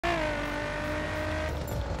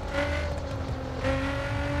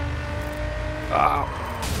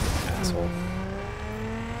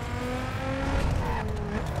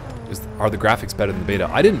Are the graphics better than the beta?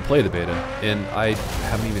 I didn't play the beta, and I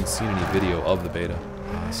haven't even seen any video of the beta.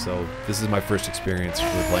 So this is my first experience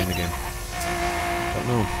with playing the game. Don't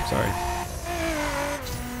know, sorry.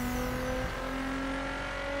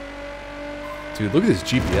 Dude, look at this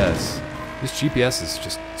GPS. This GPS is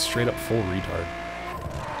just straight up full retard.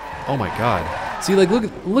 Oh my god. See, like, look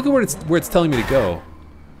at where it's telling me to go.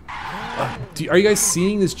 Are you guys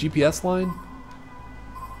seeing this GPS line?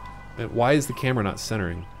 And why is the camera not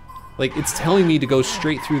centering? Like, it's telling me to go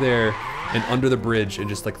straight through there and under the bridge and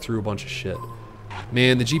just like through a bunch of shit.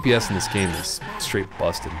 Man, the GPS in this game is straight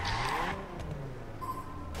busted.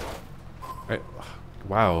 Right.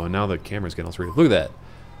 Wow, and now the camera's getting all straight. Look at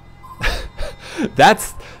that.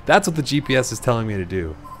 That's what the GPS is telling me to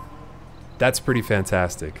do. That's pretty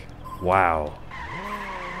fantastic. Wow.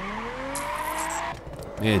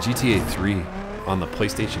 Man, GTA 3 on the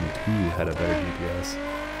PlayStation 2 had a better GPS.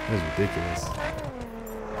 That is ridiculous.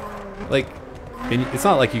 Like, and it's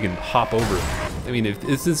not like you can hop over. I mean, if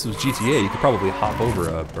this was GTA, you could probably hop over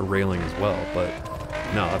a railing as well, but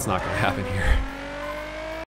no, that's not going to happen here.